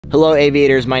Hello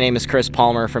aviators, my name is Chris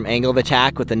Palmer from Angle of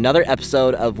Attack with another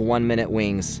episode of 1 Minute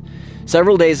Wings.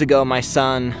 Several days ago, my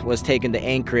son was taken to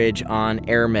Anchorage on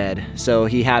AirMed. So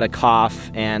he had a cough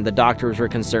and the doctors were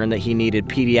concerned that he needed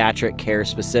pediatric care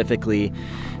specifically.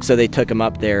 So they took him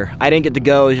up there. I didn't get to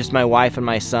go, it was just my wife and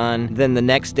my son. Then the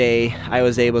next day, I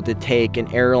was able to take an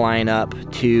airline up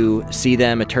to see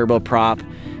them, a turboprop,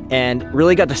 and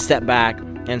really got to step back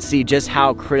and see just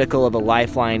how critical of a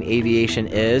lifeline aviation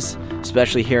is,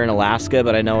 especially here in Alaska,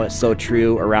 but I know it's so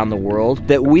true around the world,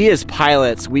 that we as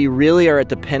pilots, we really are at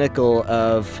the pinnacle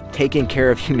of taking care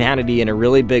of humanity in a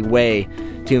really big way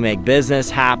to make business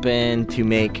happen, to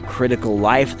make critical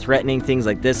life-threatening things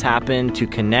like this happen, to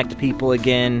connect people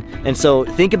again. And so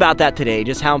think about that today,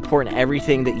 just how important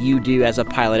everything that you do as a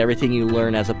pilot, everything you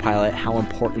learn as a pilot, how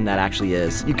important that actually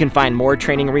is. You can find more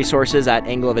training resources at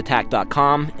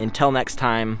angleofattack.com. Until next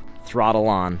time, throttle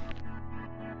on.